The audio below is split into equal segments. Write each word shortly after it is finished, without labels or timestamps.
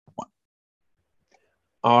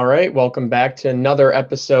All right, welcome back to another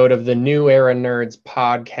episode of the New Era Nerds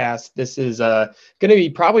podcast. This is going to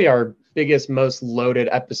be probably our biggest, most loaded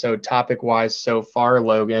episode topic-wise so far,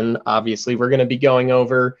 Logan. Obviously, we're going to be going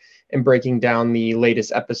over and breaking down the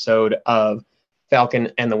latest episode of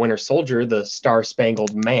Falcon and the Winter Soldier, the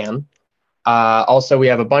Star-Spangled Man. Also, we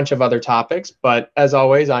have a bunch of other topics, but as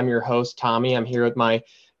always, I'm your host, Tommy. I'm here with my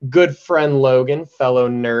good friend, Logan, fellow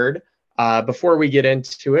nerd. Before we get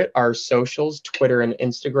into it, our socials, Twitter and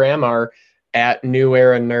Instagram, are at New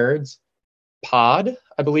Era Nerds Pod.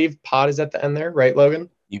 I believe pod is at the end there, right,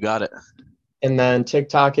 Logan? You got it. And then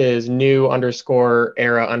TikTok is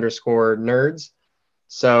new_era_nerds.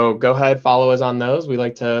 So go ahead, follow us on those. We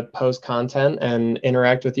like to post content and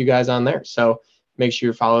interact with you guys on there. So make sure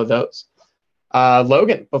you follow those.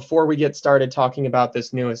 Logan, before we get started talking about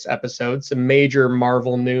this newest episode, some major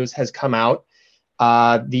Marvel news has come out.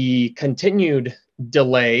 The continued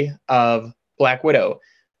delay of Black Widow.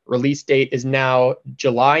 Release date is now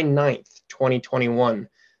July 9th, 2021.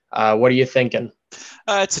 What are you thinking?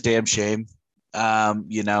 It's a damn shame. I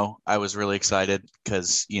was really excited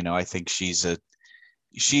because, I think she's a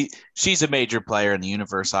major player in the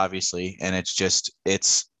universe, obviously, and it's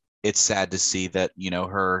sad to see that,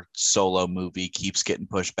 her solo movie keeps getting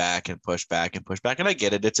pushed back and pushed back and pushed back. And I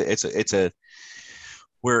get it.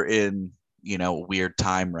 We're in, a weird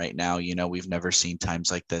time right now. We've never seen times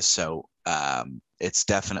like this. So it's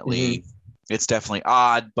definitely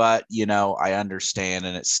odd, but I understand,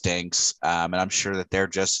 and it stinks. And I'm sure that they're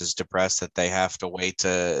just as depressed that they have to wait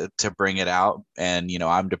to bring it out. And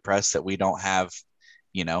I'm depressed that we don't have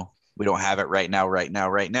it right now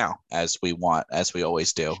as we want, as we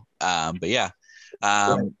always do. But yeah,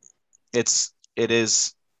 Right. it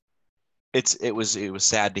was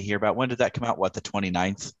sad to hear about. When did that come out? What, the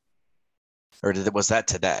 29th? Or was that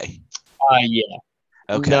today? Yeah.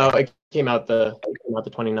 Okay. No, it came out the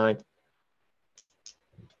 29th.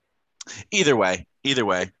 Either way, I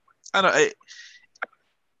don't.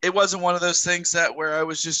 It wasn't one of those things that where I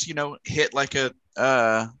was just hit with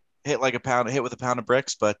a pound of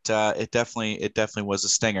bricks, but it definitely was a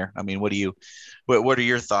stinger. I mean, what are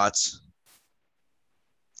your thoughts?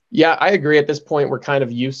 Yeah, I agree. At this point, we're kind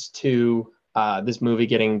of used to this movie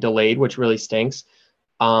getting delayed, which really stinks.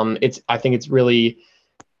 I think it's really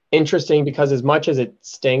interesting because as much as it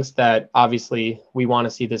stinks that obviously we want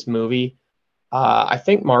to see this movie, I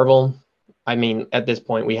think Marvel, I mean, at this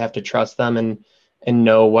point we have to trust them and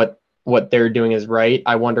know what they're doing is right.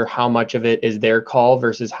 I wonder how much of it is their call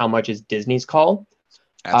versus how much is Disney's call.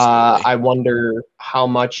 Absolutely. I wonder how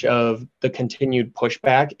much of the continued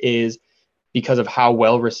pushback is because of how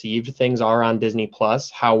well received things are on Disney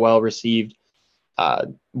Plus, how well received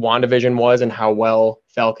WandaVision was, and how well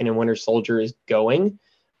Falcon and Winter Soldier is going.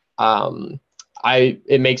 Um,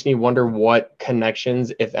 it makes me wonder what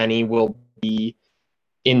connections, if any, will be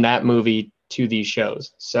in that movie to these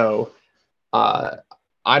shows. So I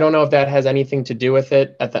don't know if that has anything to do with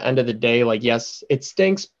it. At the end of the day, like, yes, it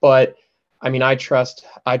stinks, but I mean, I trust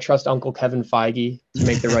Uncle Kevin Feige to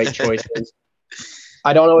make the right choices.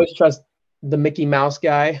 I don't always trust the Mickey Mouse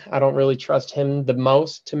guy. I don't really trust him the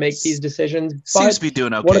most to make these decisions. Seems But to be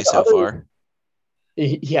doing one okay of the so other, far.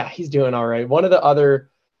 yeah, he's doing all right. One of the other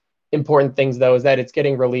important things, though, is that it's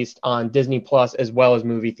getting released on Disney Plus as well as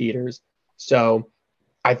movie theaters. So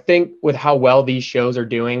I think with how well these shows are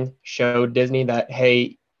doing, showed Disney that,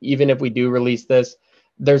 hey, even if we do release this,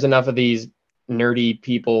 there's enough of these nerdy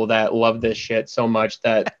people that love this shit so much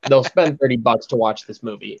that they'll spend $30 to watch this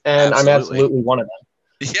movie. And I'm Absolutely. absolutely one of them.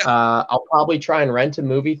 Yeah. I'll probably try and rent a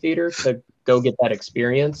movie theater to go get that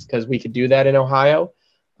experience because we could do that in Ohio.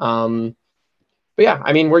 But yeah,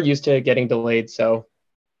 I mean, we're used to getting delayed, so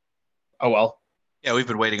oh well. Yeah, we've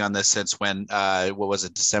been waiting on this since when, what was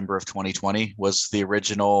it, December of 2020 was the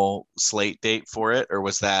original slate date for it, or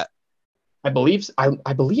was that? I believe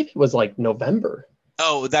it was like November.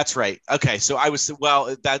 Oh, that's right. Okay, so I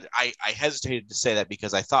hesitated to say that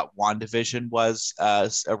because I thought WandaVision was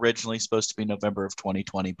originally supposed to be November of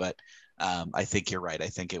 2020, but I think you're right. I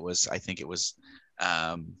think it was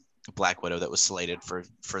Black Widow that was slated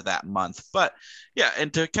for that month. But yeah,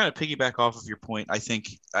 and to kind of piggyback off of your point, I think,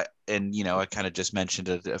 I kind of just mentioned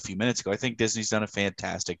it a few minutes ago. I think Disney's done a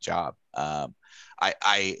fantastic job. And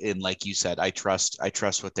like you said, I trust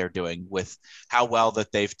what they're doing with how well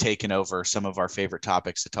that they've taken over some of our favorite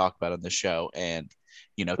topics to talk about on the show, and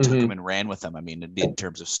took them Mm-hmm. and ran with them. I mean, in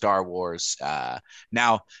terms of Star Wars,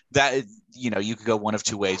 now that you could go one of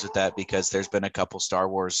two ways with that, because there's been a couple Star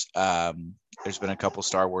Wars titles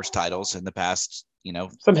in the past,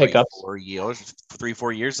 Some three, hiccups. 4 years, 3,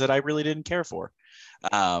 4 years that I really didn't care for.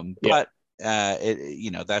 Yeah. But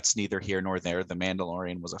that's neither here nor there. The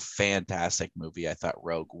Mandalorian was a fantastic movie. I thought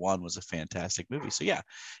Rogue One was a fantastic movie. So yeah,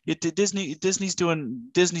 Disney's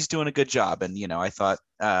doing a good job. And I thought,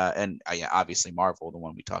 yeah, obviously Marvel, the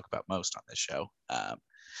one we talk about most on this show.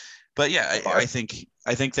 But yeah, I think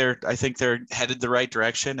they're headed the right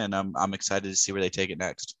direction, and I'm excited to see where they take it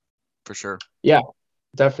next, for sure. Yeah,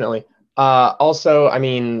 definitely. Also, I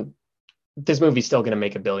mean, this movie's still going to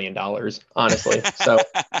make $1 billion, honestly. So,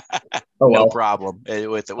 no problem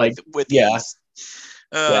with yeah, ease.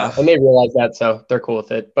 Yeah, and they realize that, so they're cool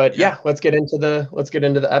with it. But yeah, let's get into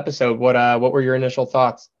the episode. What were your initial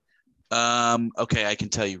thoughts? Okay, I can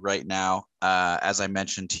tell you right now, as I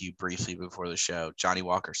mentioned to you briefly before the show, Johnny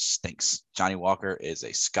Walker stinks. Johnny Walker is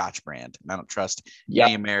a Scotch brand, and I don't trust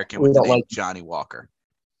any American with the name Johnny Walker.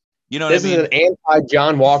 You know what I mean? This is an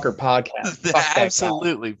anti-John Walker podcast.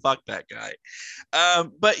 Absolutely, fuck that guy.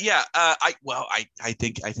 But yeah, I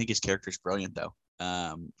think his character is brilliant, though.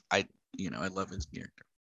 I love his character.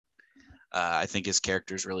 I think his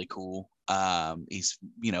character is really cool. He's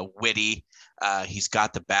witty. He's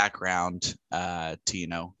got the background to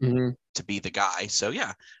be the guy. So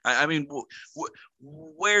yeah, I mean,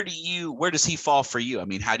 where does he fall for you? I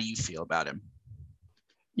mean, how do you feel about him?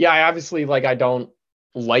 Yeah, I obviously I don't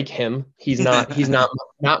like him. He's not my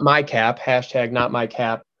cap. # not my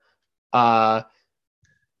cap. I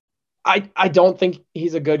don't think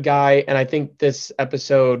he's a good guy, and I think this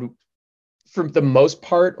episode, for the most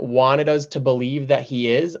part, wanted us to believe that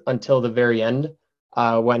he is until the very end,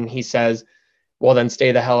 when he says, well, then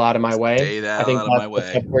stay the hell out of my way. I think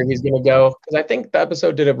that's where he's going to go, because I think the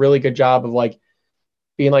episode did a really good job of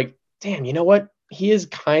being like, damn, you know what? He is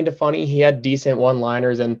kind of funny. He had decent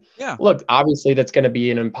one-liners, and look, obviously that's going to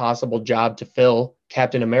be an impossible job to fill,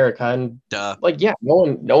 Captain America, and no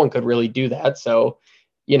one could really do that. So,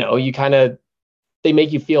 you kind of, they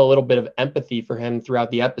make you feel a little bit of empathy for him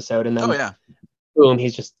throughout the episode, and then boom,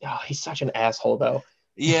 he's just he's such an asshole, though.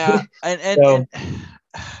 Yeah, and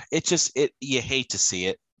it just you hate to see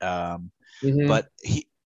it, but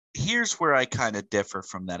here's where I kind of differ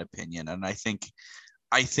from that opinion, and I think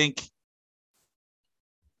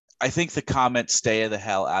the comment "stay the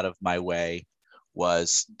hell out of my way"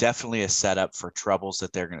 was definitely a setup for troubles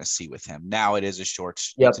that they're going to see with him. Now it is a short,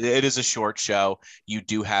 it is a short show. You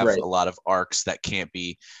do have a lot of arcs that can't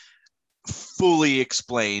be fully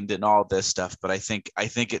explained and all this stuff, but I think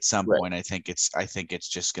at some point, I think it's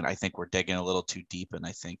just gonna, I think we're digging a little too deep, and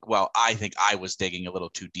I think I was digging a little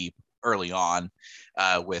too deep early on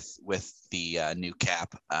with the new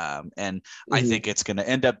Cap, and I think it's going to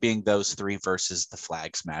end up being those three versus the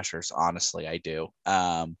Flag Smashers. Honestly, I do.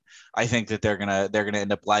 I think that they're gonna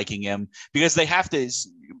end up liking him, because they have to.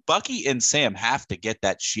 Bucky and Sam have to get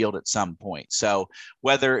that shield at some point. So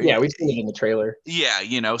whether we've seen it in the trailer.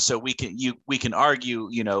 Yeah, so we can argue,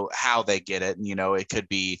 how they get it, and it could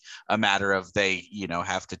be a matter of they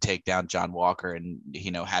have to take down John Walker and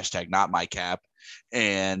 # not my Cap,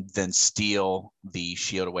 and then steal the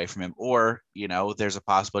shield away from him, or there's a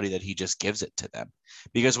possibility that he just gives it to them,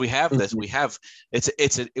 because we have this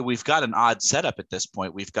we've got an odd setup at this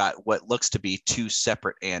point. We've got what looks to be two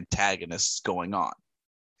separate antagonists going on.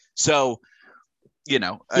 So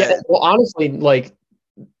well, honestly,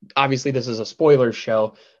 obviously this is a spoiler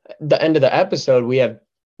show. The end of the episode, we have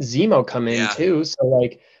Zemo come in too, so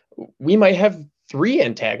we might have three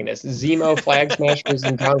antagonists: Zemo, Flag Smashers,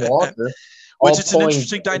 and John Walker. Which is an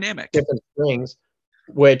interesting dynamic. Different strings,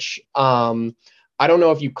 which I don't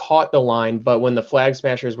know if you caught the line, but when the Flag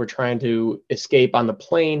Smashers were trying to escape on the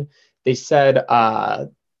plane, they said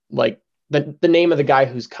the name of the guy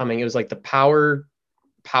who's coming. It was the power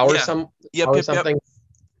something.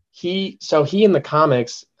 He in the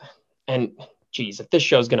comics, and geez, if this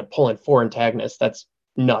show is going to pull in 4 antagonists, that's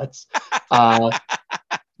nuts. But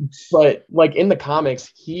in the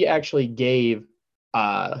comics, he actually gave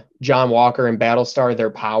John Walker and Battlestar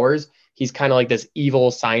their powers. He's kind of like this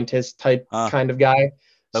evil scientist type kind of guy.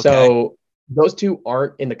 Okay. So those two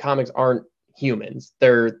in the comics aren't humans.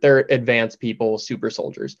 They're advanced people, super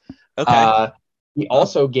soldiers. Okay. He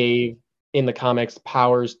also gave in the comics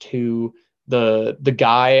powers to the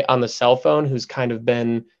guy on the cell phone who's kind of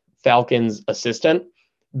been Falcon's assistant.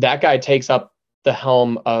 That guy takes up the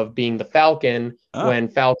helm of being the Falcon when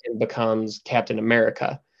Falcon becomes Captain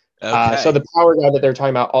America. Okay. So the power guy that they're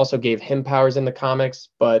talking about also gave him powers in the comics,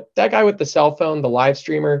 but that guy with the cell phone, the live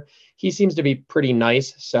streamer, he seems to be pretty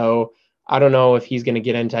nice. So I don't know if he's going to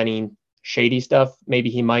get into any shady stuff. Maybe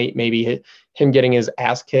he might. Maybe him getting his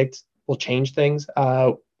ass kicked will change things.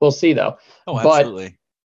 We'll see, though. Oh, absolutely.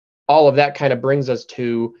 But all of that kind of brings us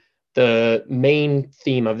to the main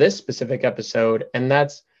theme of this specific episode, and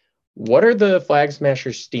that's what are the Flag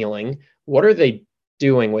Smashers stealing? What are they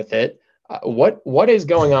doing with it? What is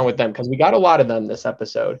going on with them? Because we got a lot of them this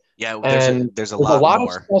episode, Yeah, and there's a there's a lot lot of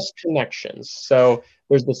more. false connections. So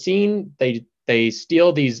there's the scene they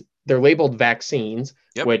steal these. They're labeled vaccines,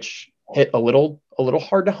 Yep. which hit a little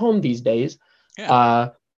hard to home these days. Yeah.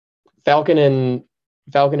 Uh, Falcon and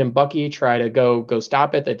Falcon and Bucky try to go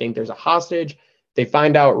stop it. They think there's a hostage. They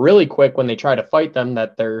find out really quick when they try to fight them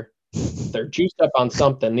that they're juiced up on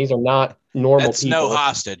something. These are not normal That's no people.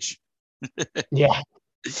 hostage. Yeah,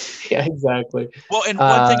 yeah, exactly. Well, and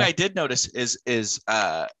one thing I did notice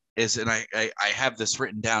and I have this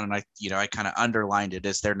written down, and I kind of underlined it,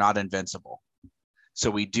 is they're not invincible. So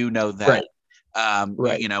we do know that. Right.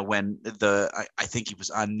 Right. When I think he was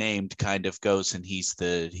unnamed kind of goes, and he's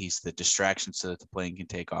the distraction so that the plane can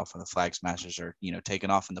take off, and the Flag Smashers are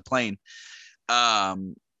taken off in the plane.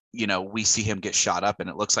 We see him get shot up, and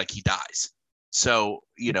it looks like he dies. So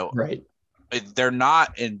Right. they're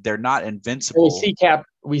not invincible.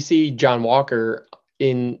 We see John Walker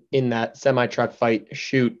in that semi truck fight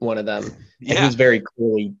shoot one of them, and Yeah. he's very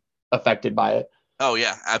clearly affected by it. Oh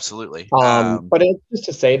yeah, absolutely. But it's just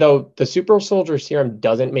to say though, the super soldier serum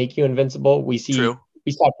doesn't make you invincible. We saw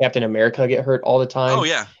Captain America get hurt all the time. Oh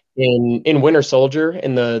yeah. In Winter Soldier,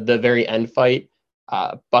 in the very end fight,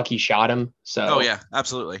 Bucky shot him. So oh yeah,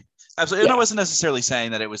 absolutely. Yeah. And I wasn't necessarily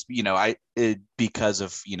saying that it was because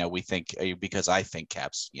of we think because I think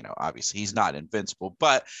Cap's obviously he's not invincible,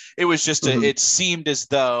 but it was just it seemed as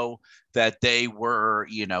though that they were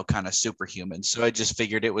kind of superhuman. So I just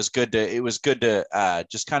figured it was good to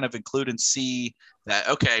just kind of include and see that,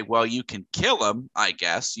 okay, well, you can kill him, I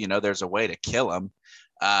guess. There's a way to kill him,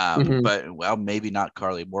 but well, maybe not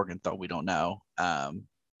Carly Morgenthau, we don't know. Right.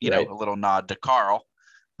 A little nod to Carl,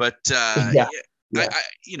 but yeah.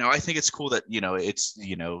 I think it's cool that it's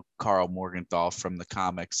Carl Morgenthau from the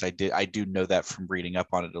comics. I do know that from reading up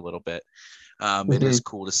on it a little bit. It is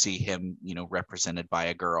cool to see him represented by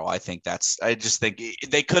a girl. I just think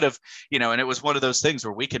they could have and it was one of those things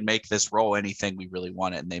where we could make this role anything we really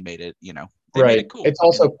wanted, and they made it they made it cool. It's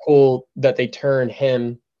also cool that they turn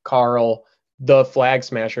him, Carl, the Flag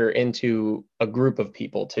Smasher, into a group of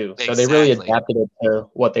people too. So they really adapted it to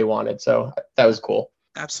what they wanted. So that was cool.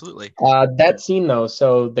 Absolutely. That scene though,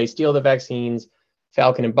 so they steal the vaccines.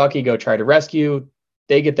 Falcon and Bucky go try to rescue.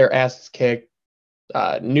 They get their asses kicked.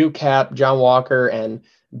 New Cap, John Walker, and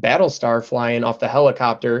Battlestar flying off the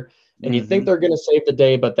helicopter, and you think they're going to save the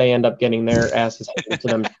day, but they end up getting their asses handed to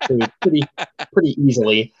them pretty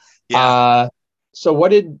easily. Yeah. So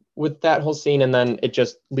what did with that whole scene, and then it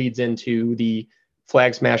just leads into the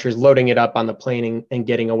Flag Smashers loading it up on the plane and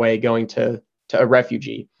getting away, going to a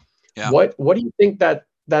refugee. Yeah. What do you think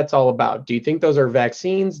that's all about? Do you think those are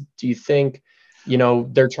vaccines? Do you think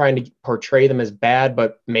they're trying to portray them as bad,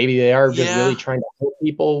 but maybe they are just really trying to help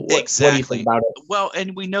people? What do you think about it? Well,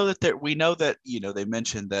 and we know that they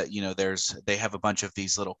mentioned that they have a bunch of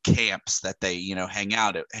these little camps that they hang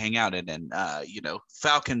out in, and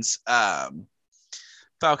Falcon's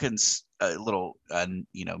little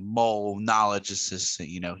mole knowledge is just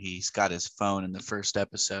he's got his phone in the first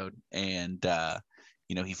episode, and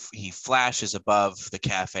he flashes above the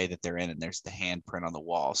cafe that they're in, and there's the handprint on the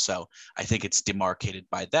wall. So I think it's demarcated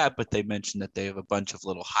by that, but they mentioned that they have a bunch of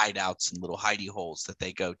little hideouts and little hidey holes that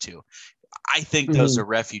they go to. I think those are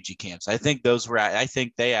refugee camps. I think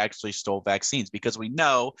they actually stole vaccines, because we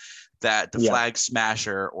know that the Flag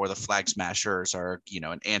Smasher or the Flag Smashers are,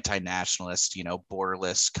 an anti-nationalist,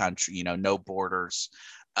 borderless country, no borders,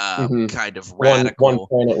 kind of radical. One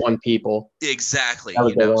planet, one people. Exactly.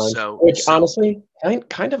 Which honestly,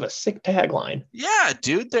 kind of a sick tagline. Yeah,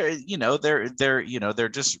 dude. They're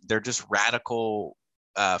just radical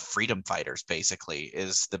freedom fighters, basically,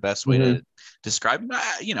 is the best way to describe them.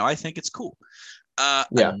 I think it's cool.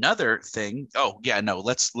 Another thing. Oh yeah, no.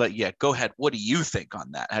 Go ahead. What do you think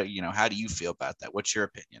on that? How do you feel about that? What's your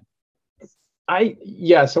opinion?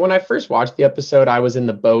 So when I first watched the episode, I was in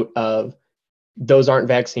the boat of, those aren't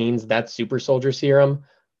vaccines, that's super soldier serum.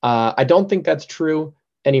 I don't think that's true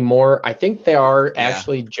anymore. I think they are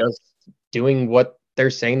actually just doing what they're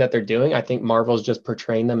saying that they're doing. I think Marvel's just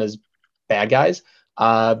portraying them as bad guys.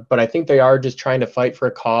 But I think they are just trying to fight for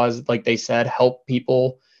a cause, like they said, help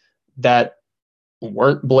people that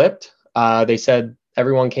weren't blipped. They said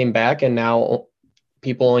everyone came back, and now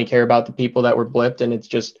people only care about the people that were blipped, and it's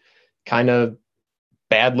just kind of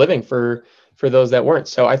bad living for those that weren't.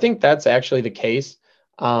 So I think that's actually the case.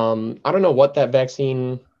 I don't know what that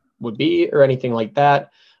vaccine would be or anything like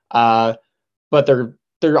that. But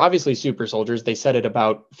they're obviously super soldiers. They said it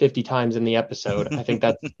about 50 times in the episode. I think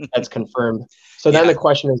that's confirmed. So then the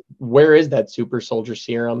question is, where is that super soldier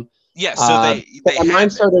serum? Yeah, so they My mind have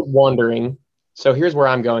it. started wandering. So here's where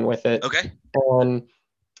I'm going with it. Okay. And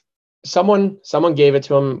someone gave it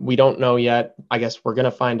to him. We don't know yet. I guess we're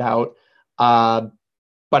gonna find out. Uh,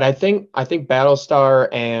 but I think Battlestar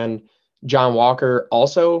and John Walker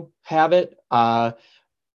also have it.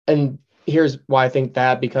 And here's why I think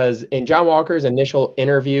that, because in John Walker's initial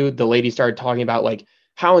interview, the lady started talking about like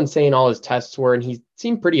how insane all his tests were, and he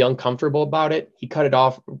seemed pretty uncomfortable about it. He cut it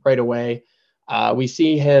off right away. We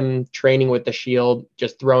see him training with the Shield,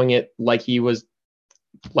 just throwing it like he was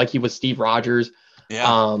Steve Rogers. Yeah.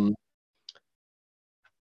 Um,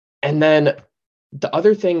 and then the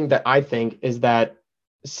other thing that I think is that,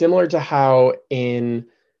 similar to how in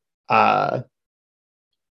uh,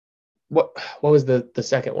 what was the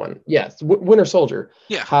second one? Yes, Winter Soldier.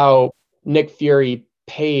 Yeah. How Nick Fury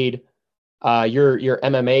paid your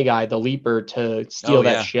MMA guy, the Leaper, to Oh steal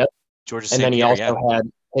that yeah. ship, Georgia and St. then he Pierre. also Yeah.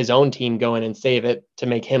 had his own team go in and save it to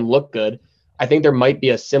make him look good. I think there might be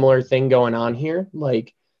a similar thing going on here,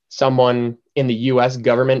 like someone in the U.S.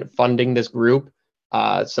 government funding this group,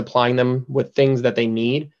 supplying them with things that they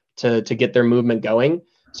need to get their movement going,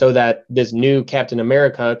 so that this new Captain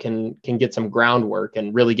America can get some groundwork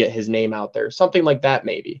and really get his name out there. Something like that,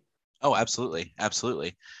 maybe. Oh, absolutely,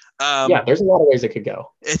 absolutely. Yeah, there's a lot of ways it could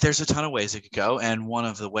go. There's a ton of ways it could go, and one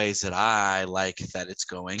of the ways that I like that it's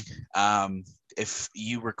going, if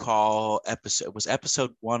you recall,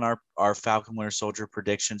 episode one our Falcon Winter Soldier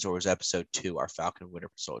predictions, or was episode two our Falcon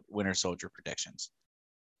Winter Soldier predictions?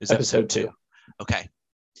 It was episode Episode two. 2. Okay,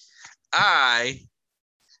 I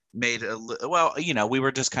made we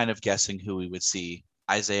were just kind of guessing who we would see.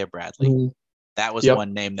 Isaiah Bradley. Mm-hmm. That was Yep.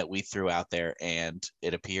 one name that we threw out there, and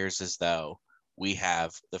it appears as though we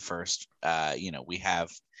have the first, we have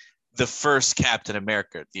the first Captain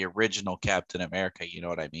America, the original Captain America. You know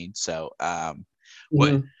what I mean? So, what?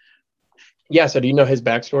 Mm-hmm. Yeah. So do you know his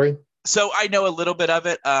backstory? So I know a little bit of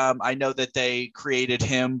it. I know that they created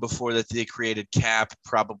him before that they created Cap,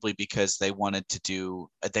 probably because they wanted to do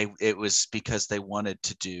It was because they wanted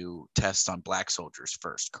to do tests on black soldiers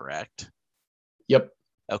first, correct? Yep.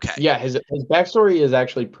 Okay. Yeah. His backstory is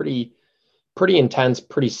actually pretty intense,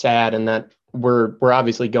 pretty sad, and that we're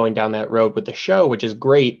obviously going down that road with the show, which is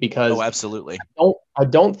great Oh, because absolutely. I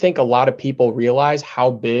don't think a lot of people realize how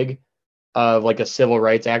big of like a civil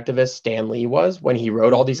rights activist Stan Lee was when he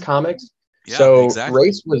wrote all these comics. Yeah, So exactly.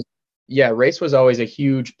 race was always a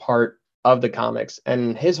huge part of the comics,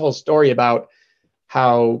 and his whole story about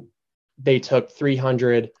how they took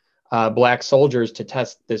 300 black soldiers to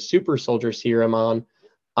test this super soldier serum on.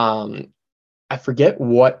 Um, I forget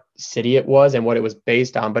what city it was and what it was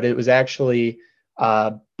based on, but it was actually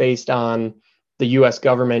based on the U.S.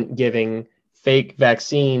 government giving fake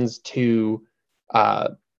vaccines to uh,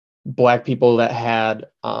 black people that had,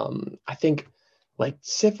 I think, like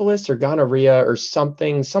syphilis or gonorrhea or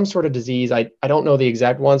something, some sort of disease. I don't know the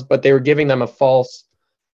exact ones, but they were giving them a false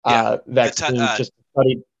Yeah. vaccine just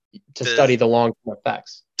to study The the long-term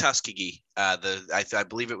effects. Tuskegee, I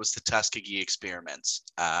believe it was the Tuskegee experiments.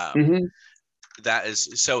 Mm-hmm. That is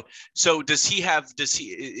so. So does he have? Does he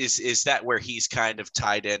is that where he's kind of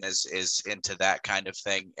tied in is into that kind of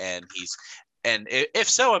thing? And if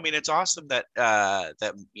so, I mean, it's awesome that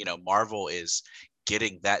that Marvel is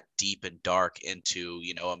getting that deep and dark into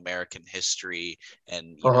American history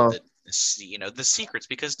and Uh-huh. the secrets,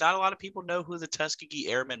 because not a lot of people know who the Tuskegee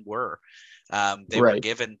Airmen were. They were Right.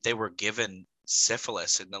 given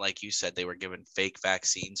syphilis, and then, like you said, they were given fake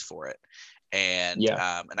vaccines for it.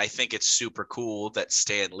 Yeah. And I think it's super cool that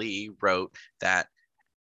Stan Lee wrote that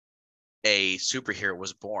a superhero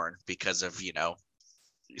was born because of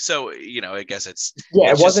so I guess Yeah.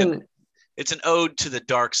 It it's just wasn't. it's an ode to the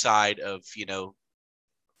dark side of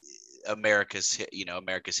America's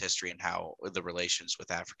history and how the relations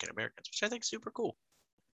with African Americans, which I think is super cool.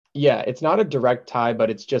 Yeah, it's not a direct tie, but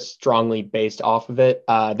it's just strongly based off of it.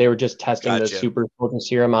 They were just testing the Gotcha. super soldier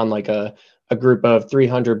serum on like a group of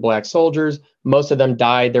 300 black soldiers. Most of them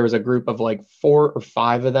died. There was a group of like 4 or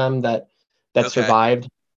 5 of them that Okay. survived.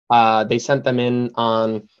 They sent them in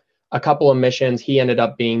on a couple of missions. He ended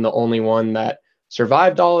up being the only one that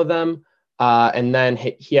survived all of them. And then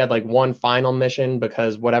he had like one final mission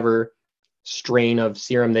because whatever strain of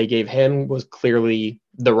serum they gave him was clearly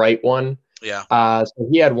the right one. Yeah. So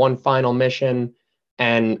he had one final mission,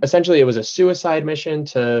 and essentially it was a suicide mission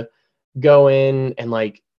to go in and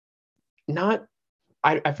like not.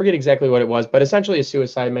 I forget exactly what it was, but essentially a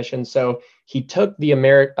suicide mission. So he took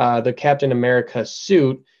the Captain America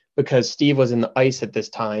suit because Steve was in the ice at this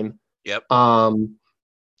time. Yep. Um,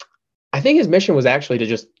 I think his mission was actually to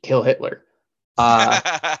just kill Hitler.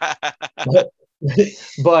 Uh,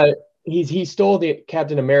 but he stole the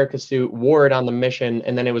Captain America suit, wore it on the mission,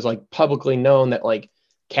 and then it was like publicly known that like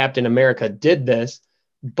Captain America did this,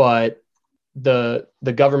 but the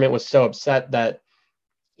government was so upset that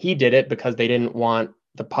he did it because they didn't want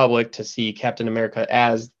the public to see Captain America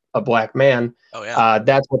as a black man. Oh yeah.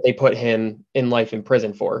 That's what they put him in life in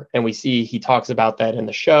prison for. And we see he talks about that in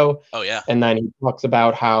the show. Oh yeah. And then he talks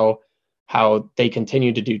about how they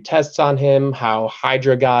continued to do tests on him, how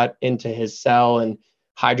Hydra got into his cell and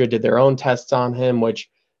Hydra did their own tests on him, which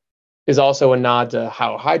is also a nod to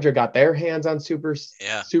how Hydra got their hands on super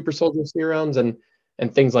soldier serums and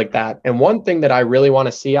things like that. And one thing that I really want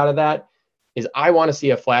to see out of that is I want to see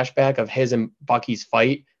a flashback of his and Bucky's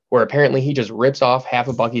fight where apparently he just rips off half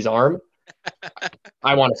of Bucky's arm.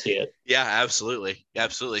 I want to see it. Yeah, absolutely.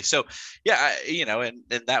 Absolutely. So, yeah, and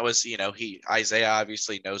that was, Isaiah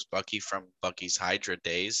obviously knows Bucky from Bucky's Hydra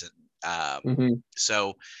days. And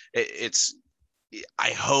so it's, I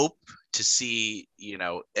hope to see,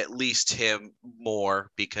 at least him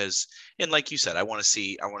more because, and like you said, I want to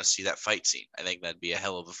see that fight scene. I think that'd be a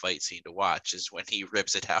hell of a fight scene to watch is when he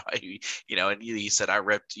rips it out, and he said, I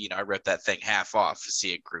ripped that thing half off to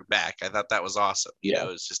see it grew back. I thought that was awesome. It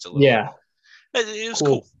was just a little, it was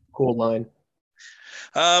cool. Cool line.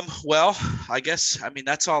 Well, I guess,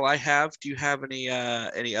 that's all I have. Do you have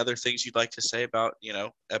any other things you'd like to say about,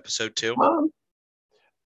 episode 2?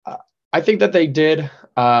 I think that they did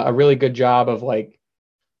a really good job of like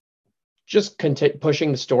just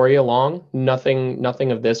pushing the story along.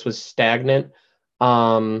 Nothing of this was stagnant.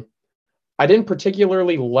 I didn't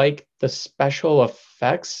particularly like the special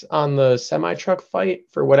effects on the semi-truck fight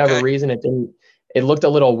for whatever reason. It looked a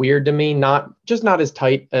little weird to me. Not as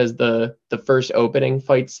tight as the first opening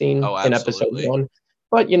fight scene in episode 1.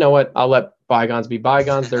 But you know what? I'll let bygones be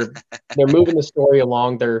bygones. They're moving the story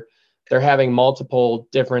along. They're having multiple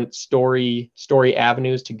different story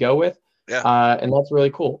avenues to go with. Yeah. And that's really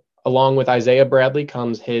cool. Along with Isaiah Bradley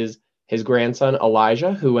comes his grandson,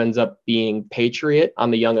 Elijah, who ends up being Patriot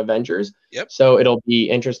on the Young Avengers. Yep. So it'll be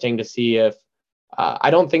interesting to see if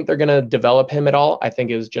I don't think they're going to develop him at all. I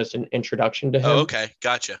think it was just an introduction to him. Oh, okay.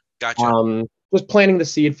 Gotcha. Just planting the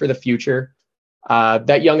seed for the future.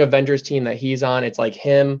 That Young Avengers team that he's on, it's like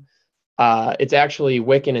him. It's actually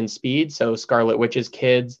Wiccan and Speed, so Scarlet Witch's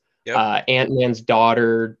kids. Yep. Ant-Man's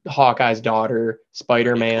daughter, Hawkeye's daughter,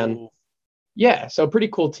 Spider-Man. Cool. Yeah, so pretty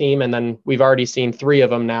cool team. And then we've already seen 3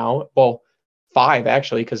 of them now. Well, 5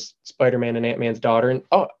 actually, because Spider-Man and Ant-Man's daughter, and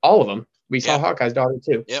all of them. We saw Hawkeye's daughter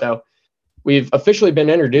too. Yep. So we've officially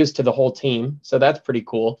been introduced to the whole team. So that's pretty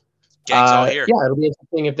cool. Gang's all here. Yeah, it'll be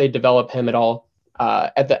interesting if they develop him at all.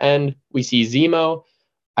 At the end, we see Zemo.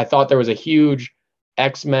 I thought there was a huge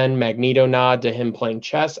X-Men Magneto nod to him playing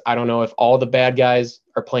chess. I don't know if all the bad guys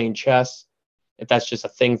are playing chess, if that's just a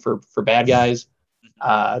thing for bad guys.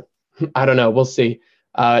 I don't know. We'll see.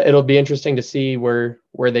 It'll be interesting to see where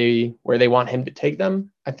they want him to take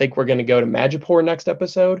them. I think we're going to go to Madripoor next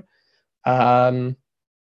episode. But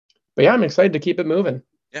yeah, I'm excited to keep it moving.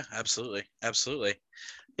 Yeah, absolutely.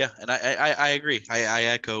 Yeah, and I agree. I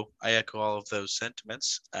echo all of those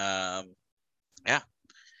sentiments. Yeah.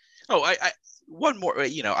 Oh, I one more,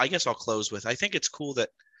 I guess I'll close with, I think it's cool that,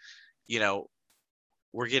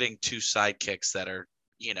 we're getting 2 sidekicks that are,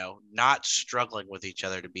 not struggling with each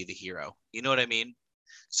other to be the hero. You know what I mean?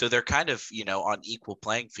 So they're kind of, on equal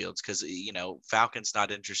playing fields because, Falcon's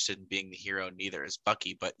not interested in being the hero, neither is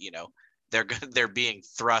Bucky, but, they're being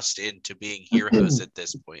thrust into being heroes at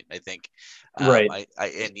this point, I think. Right.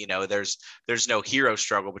 There's no hero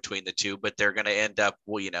struggle between the two, but they're going to end up,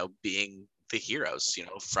 being the heroes,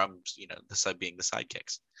 from the side being the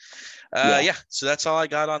sidekicks. Yeah. So that's all I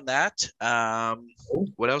got on that.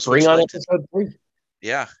 What else? Bring on episode 3.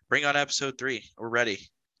 Yeah, bring on episode 3. We're ready.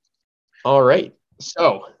 All right.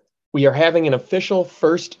 So we are having an official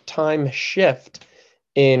first time shift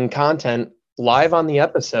in content live on the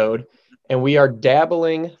episode, and we are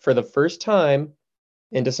dabbling for the first time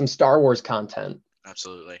into some Star Wars content.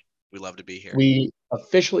 Absolutely. We love to be here. We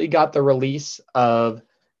officially got the release of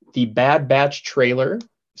the Bad Batch trailer.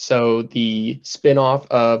 So the spin-off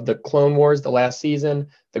of the Clone Wars, the last season,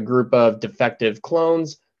 the group of defective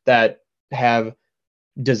clones that have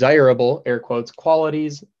desirable, air quotes,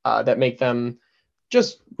 qualities that make them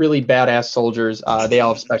just really badass soldiers. They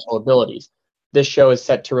all have special abilities. This show is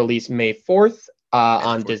set to release May 4th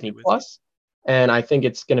on Disney Plus. And I think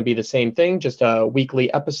it's going to be the same thing, just a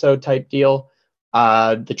weekly episode type deal.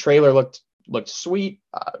 The trailer looked sweet.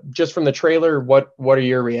 Just from the trailer, what are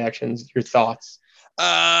your reactions, your thoughts?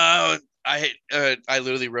 I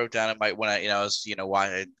literally wrote down when I was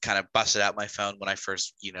why I kind of busted out my phone when I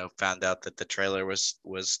first found out that the trailer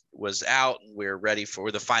was out and we are ready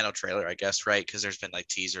for the final trailer, I guess, right? Because there's been like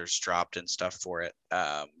teasers dropped and stuff for it.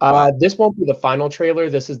 But This won't be the final trailer.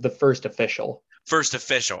 This is the first official. first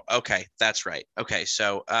official. Okay, that's right. Okay,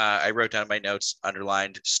 so I wrote down my notes,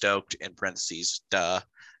 underlined, stoked in parentheses. Duh.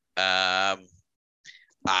 Um,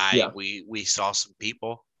 Yeah. we saw some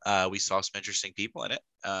people. We saw some interesting people in it.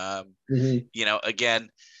 Mm-hmm. Again,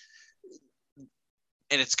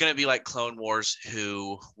 and it's going to be like Clone Wars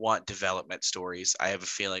who want development stories. I have a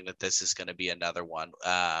feeling that this is going to be another one.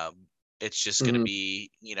 It's just going to Mm-hmm.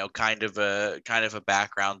 be, kind of a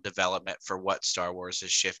background development for what Star Wars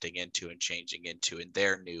is shifting into and changing into in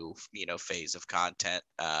their new, phase of content.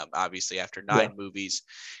 Obviously, after 9 movies,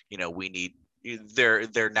 we need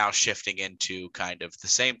they're now shifting into kind of the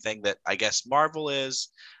same thing that I guess Marvel is,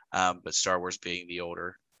 but Star Wars being the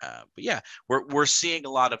older. But yeah, we're seeing a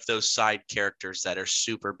lot of those side characters that are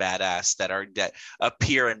super badass that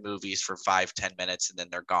appear in movies for 5-10 minutes and then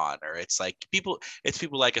they're gone. Or it's people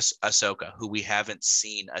like Ahsoka, who we haven't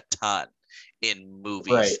seen a ton in Right.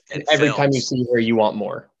 movies And and every time you films. see her, you want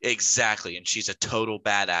more. Exactly, and she's a total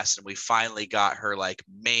badass, and we finally got her like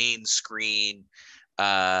main screen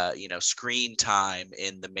screen time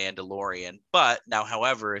in The Mandalorian. But now,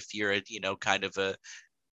 however, if you're a kind of a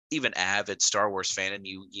even avid Star Wars fan and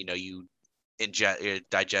you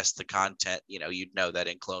digest the content, you'd know that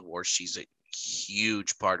in Clone Wars she's a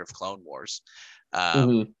huge part of Clone Wars.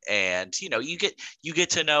 Mm-hmm. And you get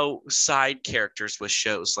to know side characters with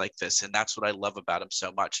shows like this, and that's what I love about them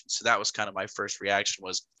so much. So that was kind of my first reaction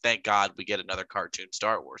was, thank God we get another cartoon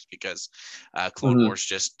Star Wars, because Clone Mm-hmm. Wars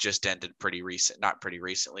just ended not pretty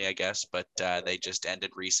recently, I guess, but they just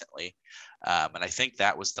ended recently, and I think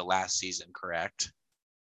that was the last season, correct?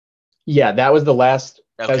 Yeah, that was the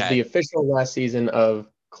Okay. official last season of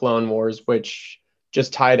Clone Wars, which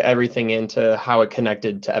just tied everything into how it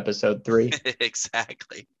connected to episode 3,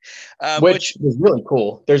 Exactly. which Which, was really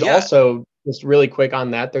cool. There's yeah. also, just really quick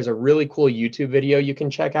on that, there's a really cool YouTube video you can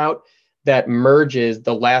check out that merges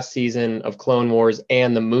the last season of Clone Wars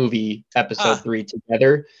and the movie episode Ah, 3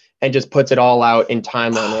 together and just puts it all out in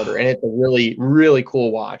timeline order. And it's a really, really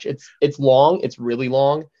cool watch. It's long, it's really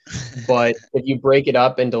long, but if you break it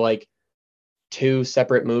up into like 2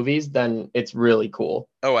 separate movies, then it's really cool.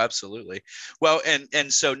 oh, absolutely. Well,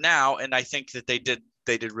 and so now, and I think that they did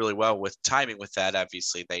really well with timing with that.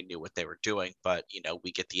 Obviously, they knew what they were doing, but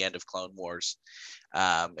we get the end of Clone Wars,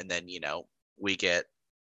 and then we get,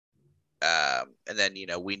 and then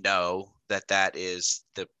we know that is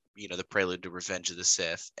the prelude to Revenge of the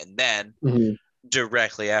Sith, and then Mhm.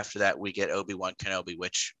 directly after that we get Obi-Wan Kenobi,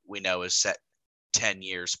 which we know is set 10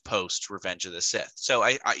 years post Revenge of the Sith. So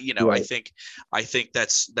Right. I think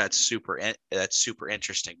that's super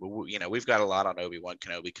interesting. But we've got a lot on Obi-Wan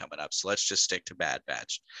Kenobi coming up, so let's just stick to Bad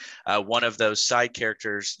Batch. One of those side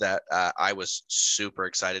characters that I was super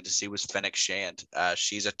excited to see was Fennec Shand.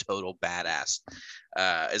 She's a total badass.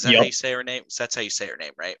 Is that how Yep. you say her name? That's how you say her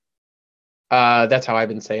name, right? That's how I've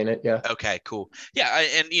been saying it. Yeah. Okay, cool. Yeah,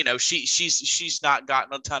 and she's not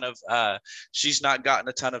gotten a ton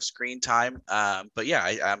of screen time. But yeah,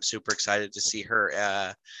 I'm super excited to see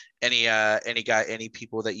her. Any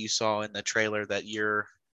people that you saw in the trailer that you're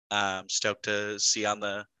stoked to see on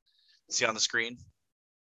the screen?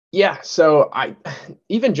 Yeah. So I,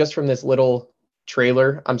 even just from this little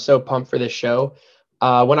trailer, I'm so pumped for this show.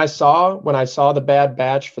 When I saw the Bad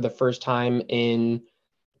Batch for the first time in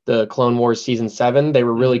the Clone Wars season 7, they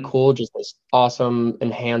were really Mm-hmm. cool. Just this awesome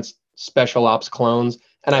enhanced special ops clones,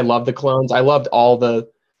 and I Yep. love the clones. I loved all the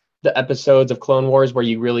episodes of Clone Wars where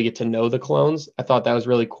you really get to know the clones. I thought that was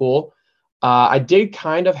really cool. I did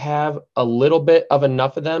kind of have a little bit of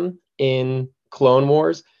enough of them in Clone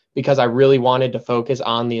Wars because I really wanted to focus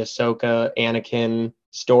on the Ahsoka Anakin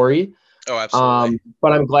story. Oh, absolutely.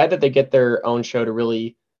 But I'm glad that they get their own show to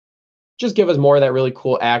really just give us more of that really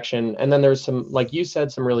cool action. And then there's some, like you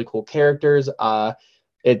said, some really cool characters.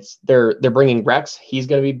 They're bringing Rex. He's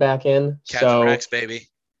going to be back in. Captain So Rex, baby.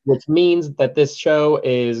 which means that this show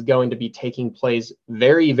is going to be taking place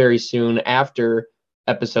very, very soon after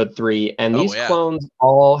episode 3. And Oh these yeah. clones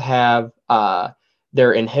all have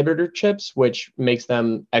their inhibitor chips, which makes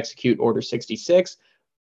them execute Order 66.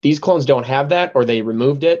 These clones don't have that, or they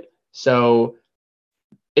removed it. So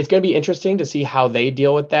it's going to be interesting to see how they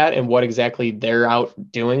deal with that and what exactly they're out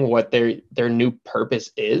doing, what their new purpose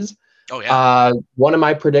is. Oh yeah. One of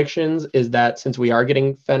my predictions is that since we are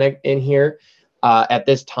getting Fennec in here at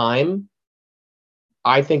this time,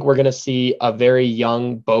 I think we're going to see a very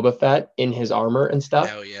young Boba Fett in his armor and stuff,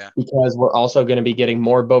 Hell yeah. because we're also going to be getting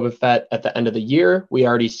more Boba Fett at the end of the year. We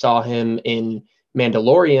already saw him in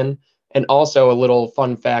Mandalorian. And also, a little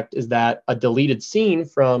fun fact is that a deleted scene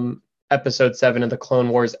from episode 7 of the Clone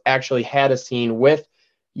Wars actually had a scene with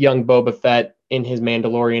young Boba Fett in his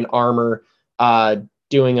Mandalorian armor,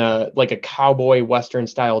 doing a cowboy Western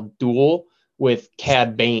style duel with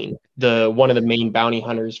Cad Bane, the one of the main bounty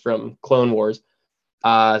hunters from Clone Wars.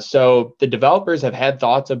 So the developers have had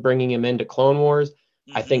thoughts of bringing him into Clone Wars.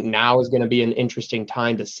 I think now is going to be an interesting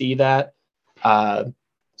time to see that.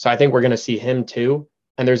 So I think we're going to see him too.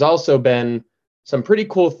 And there's also been some pretty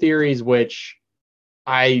cool theories, which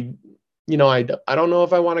I don't know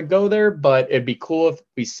if I want to go there, but it'd be cool if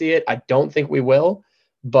we see it. I don't think we will,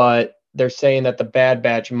 but they're saying that the Bad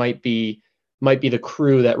Batch might be the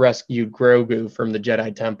crew that rescued Grogu from the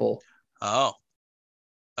Jedi Temple. Oh,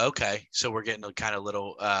 okay. So we're getting a kind of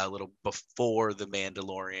little before the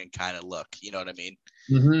Mandalorian kind of look. You know what I mean?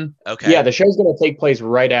 Mm-hmm. Okay. Yeah, the show's going to take place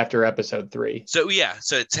right after episode 3. So yeah,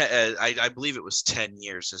 so I believe it was 10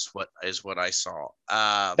 years is what I saw.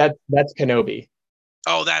 That's Kenobi.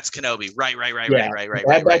 Oh, that's Kenobi. Right. Yeah,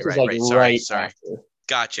 Bad Batch is like Sorry. right after.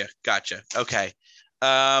 Gotcha. Okay.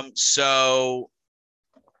 So,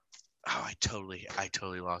 I totally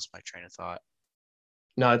lost my train of thought.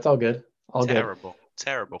 No, it's all good. All Terrible. good.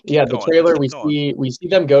 Terrible. Yeah, the trailer we see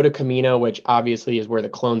them go to Camino, which obviously is where the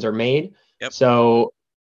clones are made. Yep. So,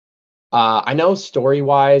 I know story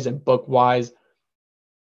wise and book wise,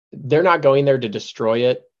 they're not going there to destroy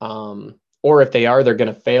it. Or if they are, they're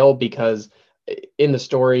going to fail because in the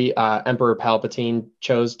story, Emperor Palpatine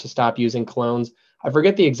chose to stop using clones. I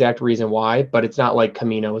forget the exact reason why, but it's not like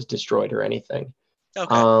Camino was destroyed or anything.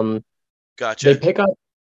 Okay. Gotcha. They pick up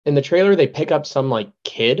in the trailer. They pick up some like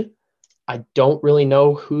kid. I don't really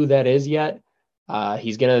know who that is yet.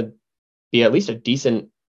 He's gonna be at least a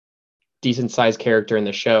decent sized character in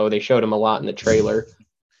the show. They showed him a lot in the trailer.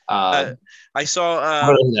 I saw. I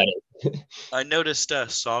don't know who that is. I noticed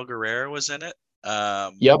Saw Gerrera was in it.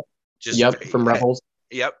 Yep. From Rebels.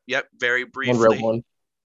 Yep. Very briefly. And Rogue One.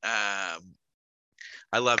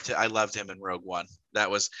 I loved him in Rogue One. That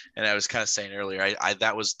was, and I was kind of saying earlier,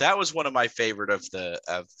 that was one of my favorite of the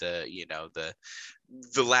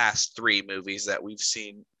the last 3 movies that we've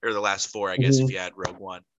seen, or the last 4, I guess, if you had Rogue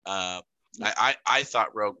One. I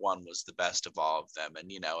thought Rogue One was the best of all of them, and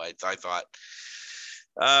I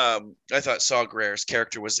thought Saw Gerrera's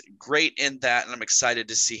character was great in that, and I'm excited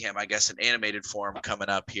to see him, I guess, in animated form coming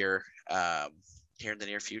up here in the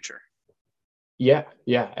near future. Yeah,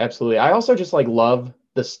 absolutely. I also just love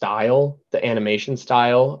the style, the animation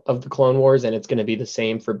style of the Clone Wars, and it's going to be the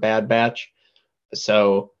same for Bad Batch.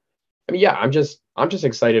 So, I mean, yeah, I'm just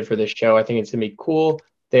excited for this show. I think it's going to be cool.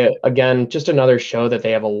 Again, just another show that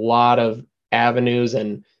they have a lot of avenues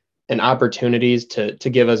and opportunities to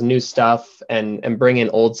give us new stuff and bring in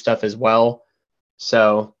old stuff as well.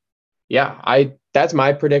 So, yeah, that's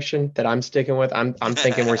my prediction that I'm sticking with. I'm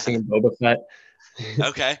thinking we're seeing Boba Fett.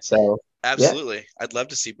 Okay. So absolutely, yeah. I'd love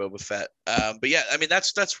to see Boba Fett. But yeah, I mean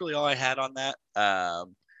that's really all I had on that.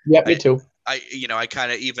 Yeah, me too. I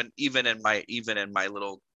kind of even in my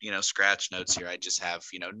little scratch notes here, I just have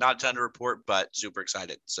not a ton to report, but super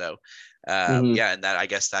excited. So yeah, and that I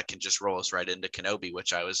guess that can just roll us right into Kenobi,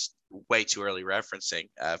 which I was way too early referencing.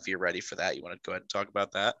 If you're ready for that, you want to go ahead and talk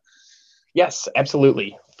about that? Yes,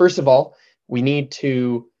 absolutely. First of all, we need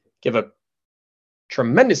to give a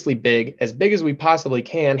tremendously big, as big as we possibly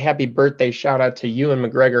can, happy birthday shout out to Ewan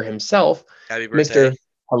McGregor himself. Happy birthday. Mr.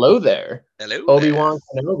 Hello there. Hello Obi-Wan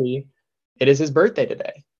Kenobi. It is his birthday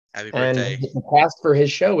today. Happy birthday. And the cast for his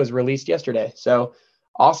show was released yesterday. So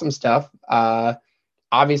awesome stuff.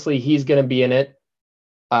 Obviously he's going to be in it.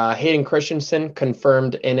 Hayden Christensen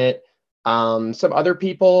confirmed in it. Some other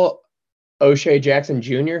people, O'Shea Jackson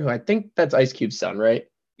Jr., who I think that's Ice Cube's son, right?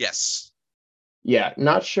 Yes. Yeah,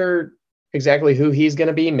 not sure exactly who he's going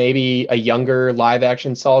to be. Maybe a younger live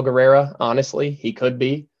action Saw Gerrera. Honestly, he could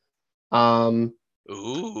be. Ooh.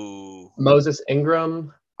 Moses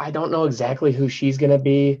Ingram. I don't know exactly who she's going to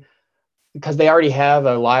be because they already have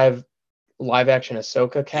a live action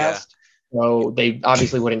Ahsoka cast. Yeah. So they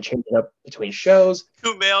obviously wouldn't change it up between shows.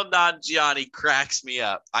 Kumail Nanjiani cracks me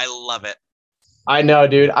up. I love it. I know,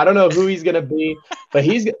 dude. I don't know who he's going to be, but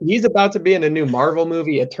he's about to be in a new Marvel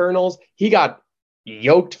movie, Eternals. He got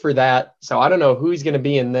yoked for that. So I don't know who he's going to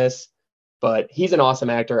be in this, but he's an awesome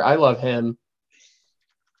actor. I love him.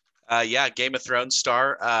 Yeah, Game of Thrones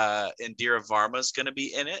star Indira Varma is going to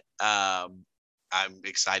be in it. I'm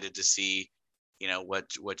excited to see,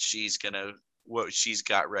 what she's going to what she's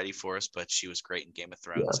got ready for us, but she was great in Game of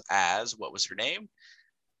Yeah. Thrones as what was her name?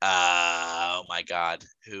 Oh my God,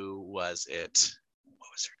 who was it? What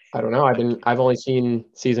was her I don't know. I've only seen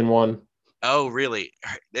season 1. Oh, really?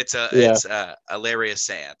 Yeah. It's Ilaria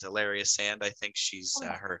Sand. Ilaria Sand. I think she's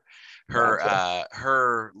Gotcha.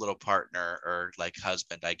 her little partner or like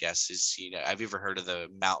husband. I guess is Have you ever heard of the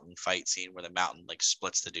mountain fight scene where the mountain like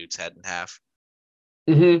splits the dude's head in half?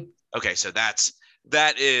 Mm-hmm. Okay, so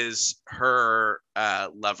that is her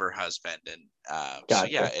lover husband, and so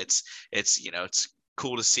yeah, Gotcha. it's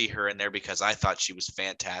cool to see her in there because I thought she was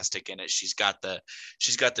fantastic in it. She's got the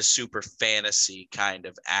super fantasy kind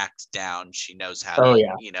of act down. She knows how Oh to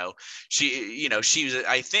yeah. she was,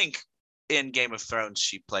 I think, in Game of Thrones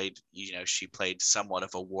she played somewhat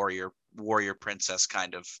of a warrior princess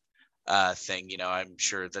kind of thing. I'm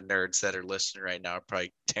sure the nerds that are listening right now are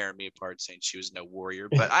probably tearing me apart saying she was no warrior,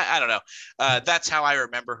 but I don't know. That's how I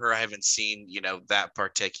remember her. I haven't seen, that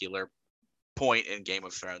particular point in Game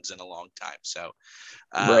of Thrones in a long time. So,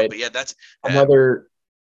 Right. but yeah, that's Another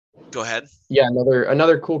go ahead. Yeah,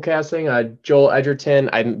 another cool casting. Joel Edgerton.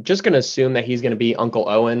 I'm just gonna assume that he's gonna be Uncle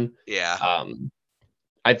Owen. Yeah. Um,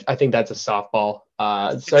 I think that's a softball.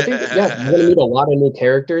 So I think yeah, we're gonna meet a lot of new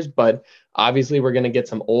characters, but obviously we're gonna get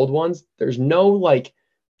some old ones. There's no like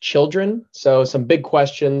children, so some big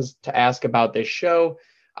questions to ask about this show.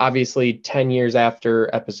 Obviously, 10 years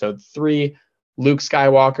after episode 3, Luke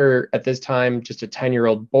Skywalker at this time, just a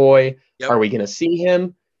 10-year-old boy. Yep. Are we gonna see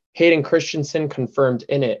him? Hayden Christensen confirmed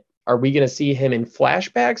in it. Are we gonna see him in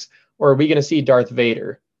flashbacks, or are we gonna see Darth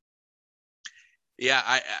Vader?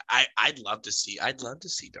 Yeah, I'd love to see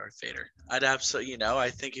Darth Vader. I'd absolutely,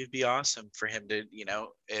 I think it'd be awesome for him to,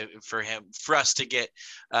 for us to get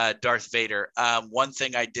Darth Vader. One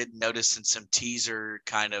thing I did notice in some teaser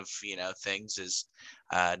kind of, things is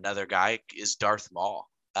another guy is Darth Maul.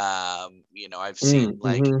 I've seen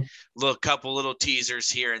like Mm-hmm. couple little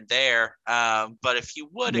teasers here and there. But if you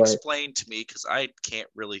would Right. explain to me, because I can't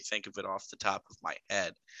really think of it off the top of my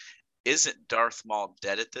head, isn't Darth Maul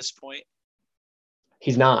dead at this point?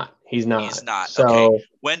 He's not. He's He's not. not. Okay. So,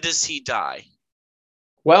 When does he die?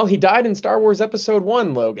 well, he died in Star Wars Episode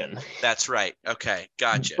 1, Logan. That's right. Okay.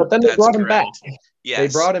 Gotcha. But then they That's brought him back. correct. They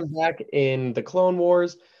Yes. brought him back in the Clone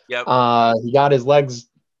Wars. Yep. He got his legs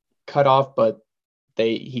cut off, but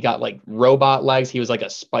he got like robot legs. He was like a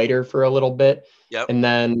spider for a little bit. Yep. And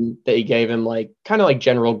then they gave him like kind of like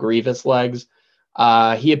General Grievous legs.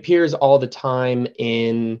 He appears all the time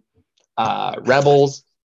in Rebels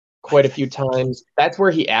quite a few times. That's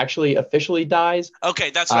where he actually officially dies.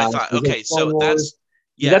 Okay. That's what I thought. He's in Okay. Clone So Wars.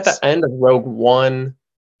 He's at yes. the end of Rogue One.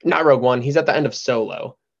 Not Rogue One. He's at the end of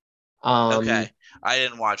Solo. Okay. I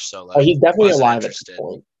didn't watch Solo. He's definitely Wasn't alive interested. at this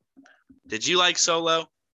point. Did you like Solo?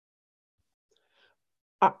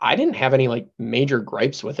 I didn't have any like major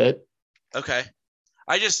gripes with it. Okay.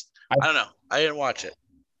 I don't know. I didn't watch it,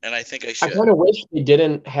 and I think I I should. kind of wish they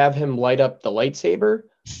didn't have him light up the lightsaber.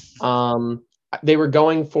 They were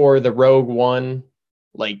going for the Rogue One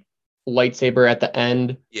like lightsaber at the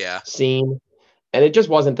end Yeah. scene, and it just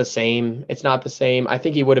wasn't the same. It's not the same. I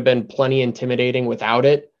think he would have been plenty intimidating without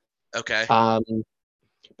it. Okay. But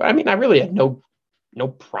I mean, I really had no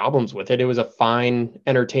problems with it. It was a fine,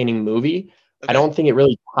 entertaining movie. I Okay. don't think it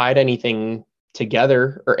really tied anything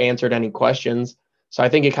together or answered any questions. So I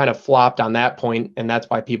think it kind of flopped on that point, and that's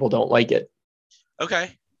why people don't like it.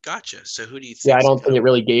 Okay. Gotcha. So who do you Yeah, I think's don't think gonna? it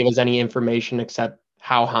really gave us any information except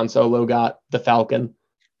how Han Solo got the Falcon.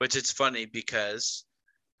 Which it's funny because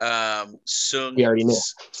We already knew.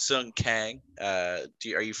 Sung Kang. Are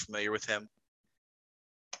you familiar with him?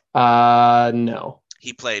 No.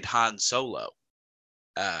 He played Han Solo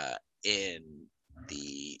in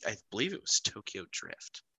I believe it was Tokyo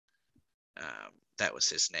Drift. That was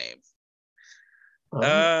his name.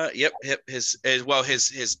 Yep. His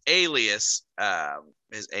alias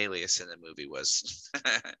in the movie was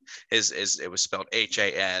it was spelled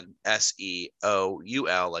HANSEOUL,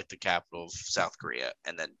 like the capital of South Korea,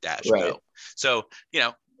 and then dash Right. O. So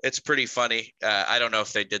it's pretty funny. I don't know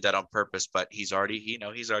if they did that on purpose, but he's already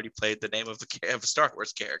played the name of a Star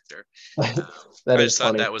Wars character. That I is just thought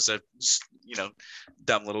funny. that was a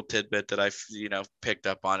dumb little tidbit that I picked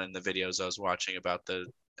up on in the videos I was watching about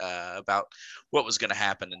about what was going to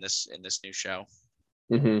happen in this new show.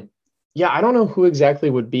 Mm-hmm. Yeah, I don't know who exactly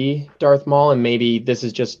would be Darth Maul, and maybe this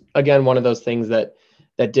is just again one of those things that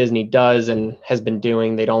Disney does and has been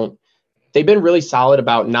doing. They've been really solid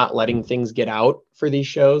about not letting things get out for these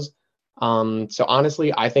shows. So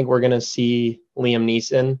honestly, I think we're gonna see Liam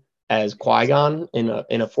Neeson as Qui-Gon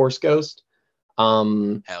in a Force Ghost.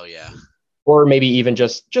 Hell yeah. or maybe even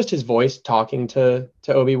just his voice talking to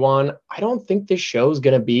Obi-Wan. I don't think this show is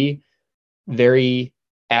going to be very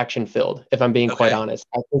action filled, if I'm being quite Okay. honest.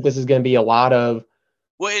 I think this is going to be a lot of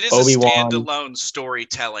Well, it is a Obi-Wan. standalone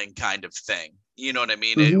storytelling kind of thing. You know what I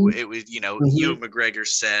mean? Hmm. It was, Hmm. Ewan McGregor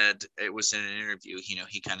said, it was in an interview,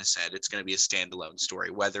 he kind of said it's going to be a standalone story.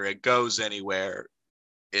 Whether it goes anywhere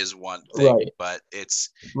is one thing, Right, but it's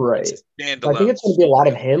right. a I think standalone it's going to be a lot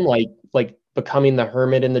story. of him, like becoming the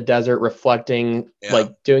hermit in the desert, reflecting, Yeah.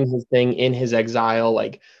 like doing his thing in his exile,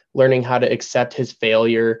 like learning how to accept his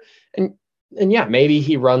failure, and and yeah, maybe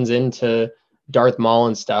he runs into Darth Maul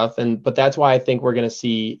and stuff, and but that's why I think we're going to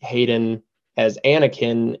see Hayden as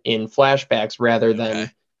Anakin in flashbacks rather Okay.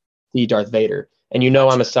 than the Darth Vader. And I'm a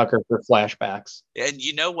Gotcha. sucker for flashbacks. And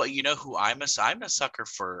you know what? You know who I'm a sucker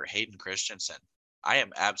for Hayden Christensen. I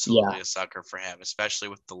am Yeah, absolutely a sucker for him, especially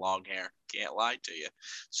with the long hair. Can't lie to you.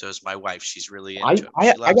 So is my wife. She's really I into him. I,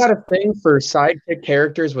 She I loves got him. a thing for sidekick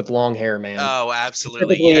characters with long hair, man. Oh,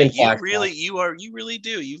 absolutely. Typically Yeah, in flashbacks. you really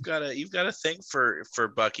do. You've got a thing for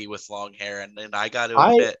Bucky with long hair, and I got to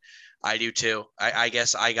I admit, I do too. I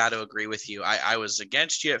guess I got to agree with you. I was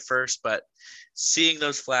against you at first, but seeing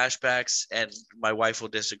those flashbacks, and my wife will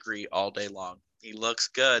disagree all day long. He looks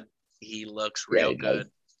good. He looks Yeah, real he does.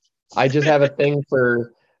 good. I just have a thing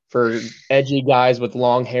for edgy guys with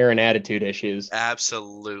long hair and attitude issues.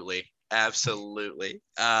 Absolutely. Absolutely.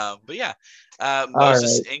 But yeah, All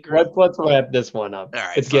Moses right, Ingram. let's wrap this one up. All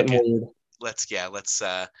right, It's getting fucking weird. let's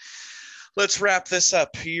wrap this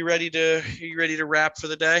up. Are you ready to wrap for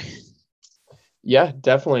the day? Yeah,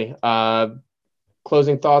 definitely.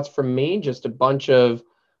 Closing thoughts from me. Just a bunch of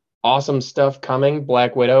awesome stuff coming.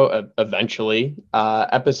 Black Widow eventually.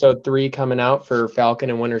 Episode 3 coming out for Falcon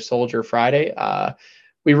and Winter Soldier Friday.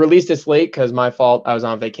 We released this late because my fault. I was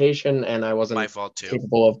on vacation and I My wasn't fault too.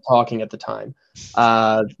 capable of talking at the time.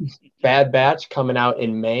 Uh, Bad Batch coming out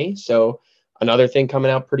in May. So another thing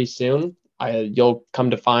coming out pretty soon. You'll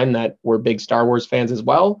come to find that we're big Star Wars fans as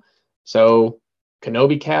well. So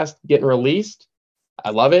Kenobi cast getting released. I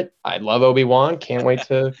love it. I love Obi-Wan. Can't wait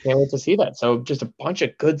to see that. So just a bunch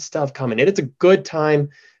of good stuff coming. It's a good time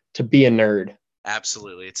to be a nerd.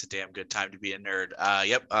 Absolutely, it's a damn good time to be a nerd.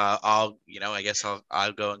 Yep. I guess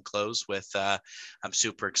I'll go and close with. I'm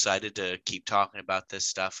super excited to keep talking about this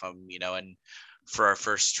stuff. And for our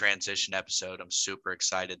first transition episode, I'm super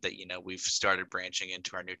excited that we've started branching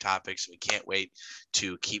into our new topics. We can't wait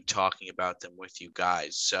to keep talking about them with you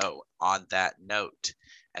guys. So, on that note,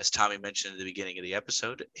 as Tommy mentioned at the beginning of the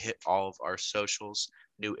episode, hit all of our socials.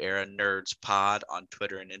 New Era Nerds Pod on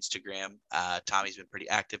Twitter and Instagram. Tommy's been pretty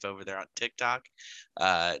active over there on TikTok.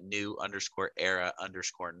 New underscore era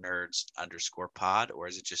underscore nerds underscore pod, or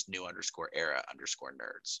is it just new underscore era underscore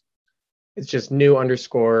nerds? It's just new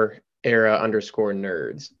underscore era underscore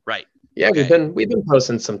nerds. Right. Yeah, we've Okay. been we've been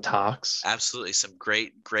posting some talks. Absolutely. Some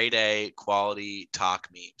great, grade A quality talk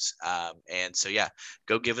memes. And so, yeah,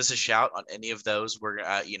 go give us a shout on any of those.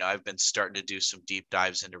 I've been starting to do some deep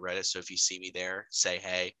dives into Reddit. So if you see me there, say,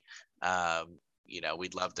 hey,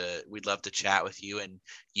 we'd love to chat with you, and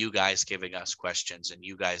you guys giving us questions and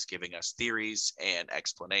you guys giving us theories and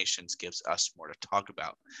explanations gives us more to talk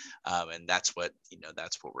about. And that's what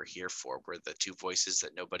we're here for. We're the two voices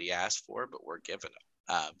that nobody asked for, but we're given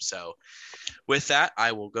them. So with that,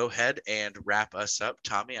 I will go ahead and wrap us up.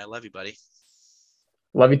 Tommy, I love you, buddy.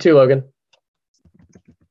 Love you too, Logan.